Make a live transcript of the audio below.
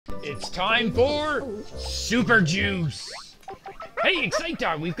It's time for Super Juice. Hey,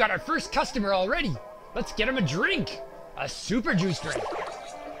 Exciter, we've got our first customer already. Let's get him a drink. A Super Juice drink.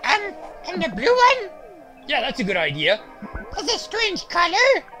 And the blue one? Yeah, that's a good idea. It's a strange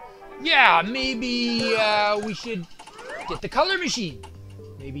color. Yeah, maybe we should get the color machine.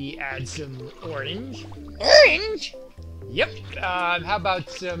 Maybe add some orange. Orange? Yep. How about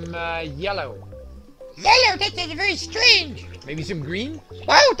some yellow? Yellow, that is very strange. Maybe some green?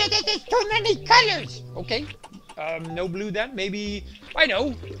 Wow, there's too many colors. Okay. No blue then? Maybe, I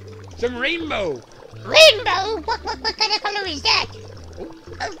know, some rainbow. Rainbow? What kind of color is that? Oh.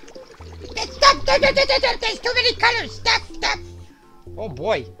 Stop! There's too many colors. Stop! Oh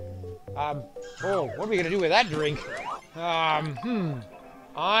boy. What are we gonna do with that drink? I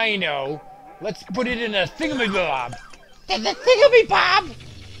know. Let's put it in a thingamabob. The thingamabob?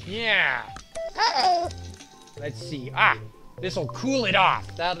 Yeah. Uh-oh. Let's see. This'll cool it off.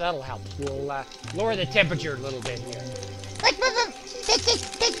 That'll help. We'll lower the temperature a little bit here. But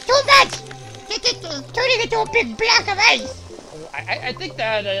that's too much. It's turning into a big block of ice. I think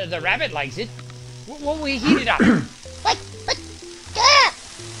the rabbit likes it. When we heat it up. But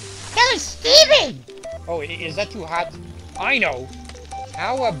that was steaming. Oh, is that too hot? I know.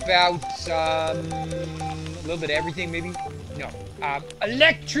 How about a little bit of everything, maybe? No.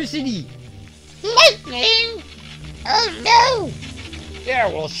 Electricity. Lightning? Oh no! Yeah,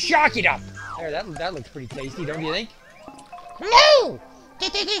 we'll shock it up. There, that looks pretty tasty, don't you think? No!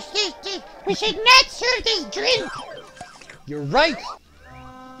 We should not serve this drink. You're right.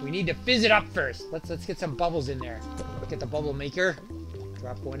 We need to fizz it up first. Let's get some bubbles in there. Get the bubble maker.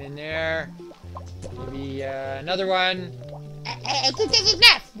 Drop one in there. Maybe another one. I think that's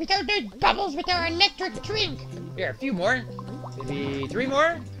enough. We don't need bubbles with our electric drink. Here, a few more. Maybe 3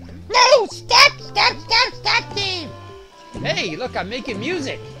 more. No! Stop, Dave! Hey, look, I'm making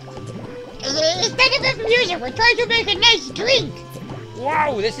music. It's not about music. We're trying to make a nice drink.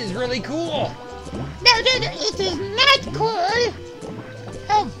 Wow, this is really cool. No, it is not cool.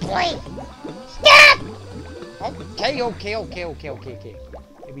 Oh boy. Stop! Okay.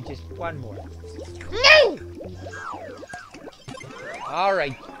 Maybe just one more. No! All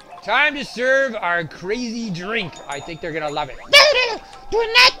right, time to serve our crazy drink. I think they're gonna love it. No! Do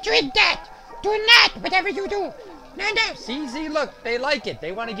not drink that! Do not, whatever you do. No. See, look, they like it.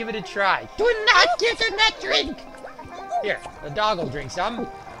 They want to give it a try. Do not give them that drink. Here, the dog will drink some.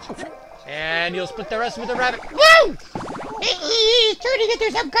 And you'll split the rest with the rabbit. Whoa! He's turning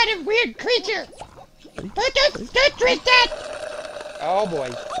into some kind of weird creature. Don't drink that. Oh boy.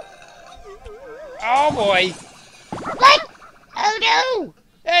 What? Oh no!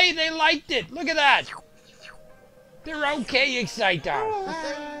 Hey, they liked it. Look at that. They're okay, Exciter.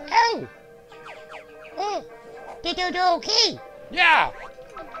 They're okay. Yeah.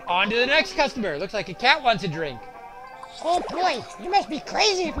 On to the next customer. Looks like a cat wants a drink. Oh boy, you must be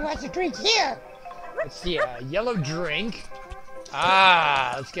crazy if he wants to drink here. Let's see, a yellow drink.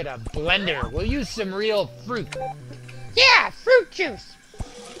 Let's get a blender. We'll use some real fruit. Yeah, fruit juice.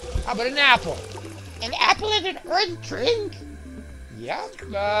 How about an apple? An apple and an orange drink?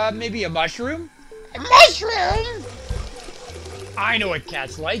 Yeah, maybe a mushroom? A mushroom? I know what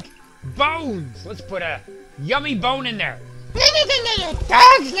cats like. Bones! Let's put a yummy bone in there. No.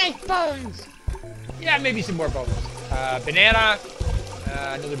 Dogs like bones. Yeah, maybe some more bones. Banana,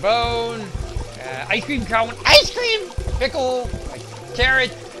 another bone, ice cream cone. Ice cream. Pickle, a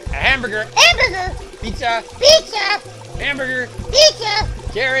carrot, a hamburger. Hamburger. Pizza. Pizza. Hamburger. Pizza.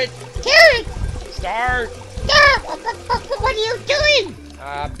 Carrot. Carrot. Star. Stop! What are you doing?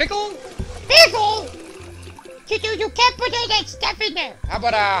 Pickle. Pickle. You can't put all that stuff in there. How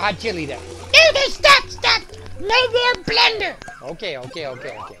about a hot chili then? No, stop! No more blender. Okay.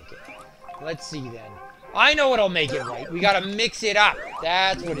 Let's see then. I know what'll make it right. We gotta mix it up.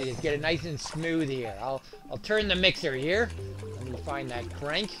 That's what it is. Get it nice and smooth here. I'll turn the mixer here. Let me find that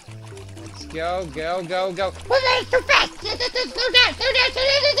crank. Let's go. Wait, too fast. Slow down.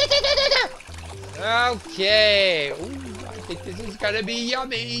 Okay. Ooh, I think this is gonna be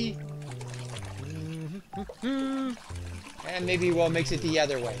yummy. And maybe we'll mix it the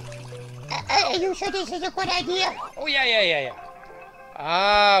other way. Are you sure this is a good idea? Oh, yeah.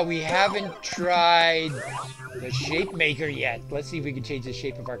 We haven't tried the shape maker yet. Let's see if we can change the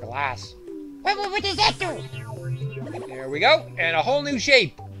shape of our glass. What does that do? There we go. And a whole new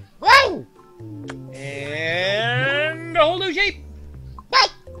shape. Whoa! And a whole new shape.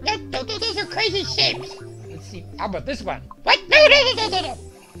 What? No, those are crazy shapes. Let's see. How about this one? What? No.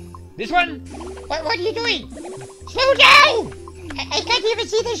 This one? What are you doing? Slow down! I can't even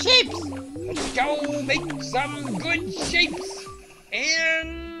see the shapes. Let's go make some good shapes.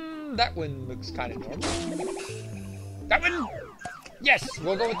 And that one looks kind of normal. That one? Yes,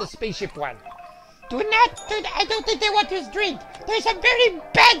 we'll go with the spaceship one. I don't think they want this drink. There's some very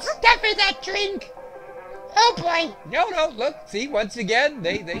bad stuff in that drink. Oh boy. No, look, see, once again,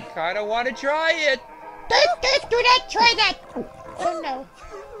 they kind of want to try it. Do not try that. Oh no.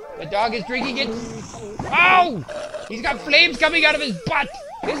 The dog is drinking it. Oh! He's got flames coming out of his butt.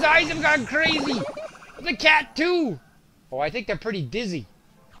 His eyes have gone crazy. The cat too. Oh, I think they're pretty dizzy.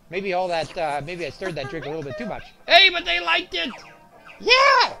 Maybe all that, maybe I stirred that drink a little bit too much. Hey, but they liked it.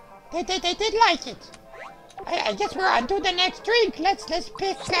 Yeah, they did like it. I guess we're on to the next drink. Let's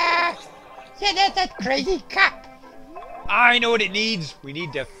pick, yeah, that crazy cup. I know what it needs. We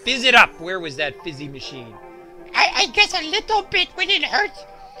need to fizz it up. Where was that fizzy machine? I guess a little bit when it hurts.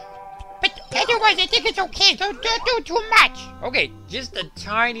 But otherwise, I think it's okay. Don't do too much. Okay, just a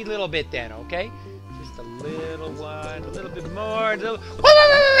tiny little bit then, okay? Just a little one, a little bit more. Wait,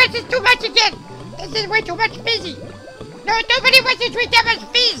 this is too much again. This is way too much fizzy. No, nobody wants to drink that much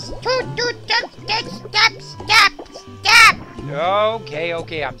fizz. Stop.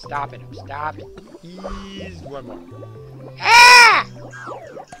 Okay, I'm stopping. Please, one more. Ah!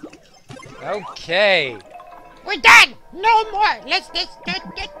 Okay. We're done. No more. Let's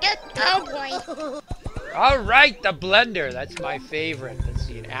oh boy. All right, the blender. That's my favorite. Let's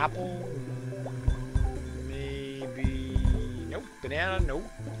see, an apple. Maybe. Nope. Banana. Nope.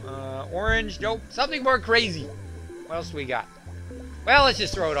 Orange. Nope. Something more crazy. What else we got? Well, let's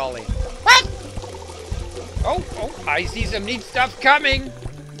just throw it all in. What? Oh, I see some neat stuff coming.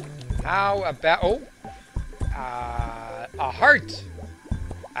 How about, a heart,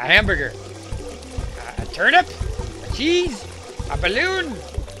 a hamburger, a turnip, a cheese, a balloon.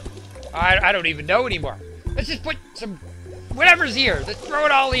 I don't even know anymore. Let's just put some, whatever's here. Let's throw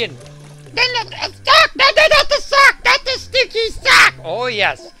it all in. Then a sock. No, not the sock. Not the stinky sock. Oh,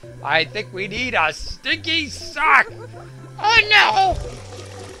 yes. I think we need a stinky sock. Oh, no.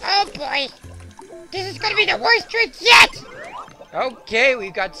 Oh, boy. This is going to be the worst drink yet. Okay,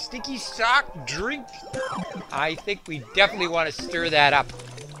 we've got sticky sock drink. I think we definitely want to stir that up.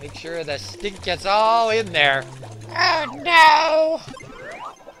 Make sure the stink gets all in there. Oh, no.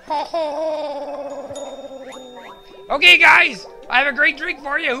 Okay, guys, I have a great drink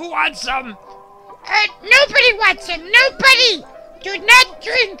for you. Who wants some? Nobody wants some. Nobody. Do not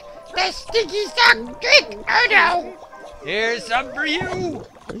drink the stinky sock drink. Oh, no. Here's some for you.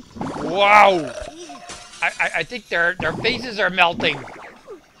 Wow. I think their faces are melting.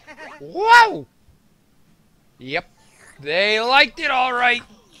 Whoa! Yep, they liked it all right.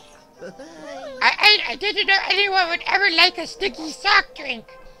 I didn't know anyone would ever like a sticky sock drink.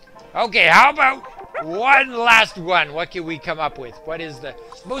 Okay, how about one last one? What can we come up with? What is the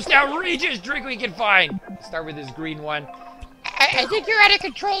most outrageous drink we can find? Start with this green one. I think you're out of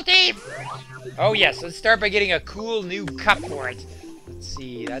control, Dave. Oh yes, let's start by getting a cool new cup for it. Let's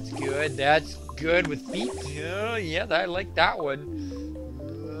see, that's good. That's good with feet. Oh, yeah, I like that one.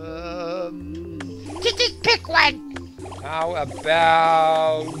 Just pick one. How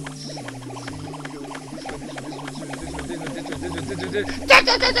about...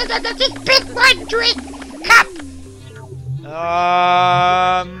 Just pick one drink cup.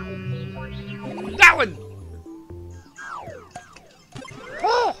 That one.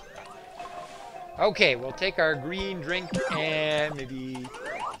 Oh. Okay, we'll take our green drink and maybe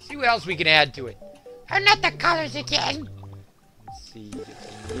see what else we can add to it. Oh, not the colors again. Let's see, get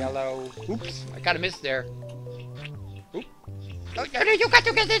some yellow. Oops, I kind of missed there. Oop. No, you got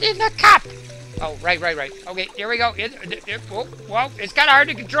to get it in the cup. Oh, right. Okay, here we go. Well, it's kind of hard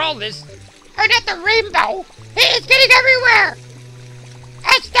to control this. Oh, not the rainbow. It's getting everywhere.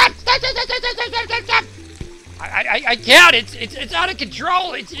 Stop. I can't. It's out of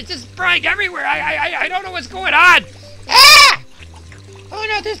control. It's just spraying everywhere. I don't know what's going on. Ah! Oh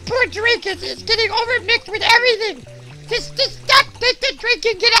no, this poor drink is getting overmixed with everything. Just stop. Take the drink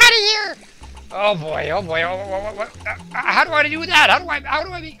and get out of here. Oh boy. How do I do that? How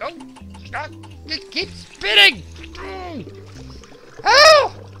do I be? Oh, just keep spinning.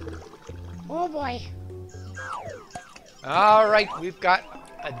 Oh boy. All right, we've got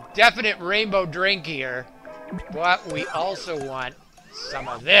a definite rainbow drink here, but we also want some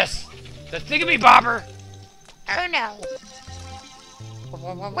of this. The thingamabobber. Oh no.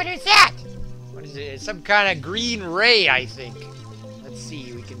 What is that? What is it? It's some kind of green ray, I think. Let's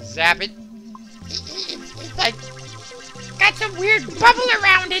see, we can zap it. It's like got some weird bubble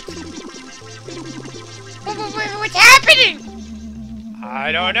around it. What's happening?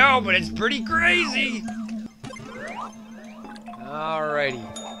 I don't know, but it's pretty crazy. Alrighty.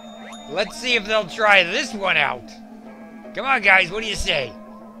 Let's see if they'll try this one out. Come on, guys, what do you say?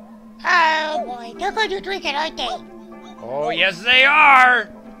 Oh boy, they're going to drink it, aren't they? Oh, yes they are!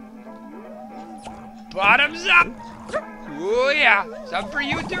 Bottoms up! Oh yeah, some for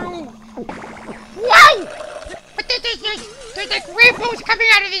you too! Whoa! But there's like rainbows coming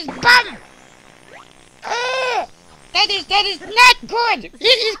out of his bum! That is not good!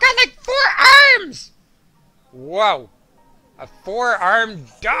 He's got like 4 arms! Whoa! A 4-armed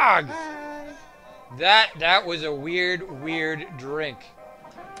dog! That was a weird drink.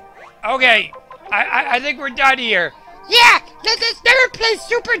 Okay, I think we're done here. Yeah! Let's never play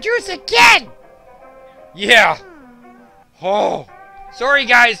Super Juice again! Yeah! Oh! Sorry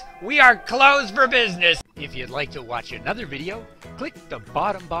guys, we are closed for business. If you'd like to watch another video, click the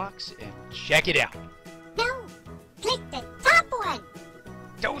bottom box and check it out. No! Click the top one!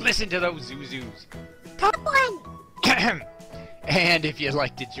 Don't listen to those zuzus. Top one! And if you'd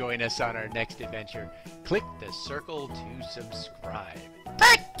like to join us on our next adventure, click the circle to subscribe.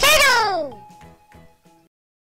 But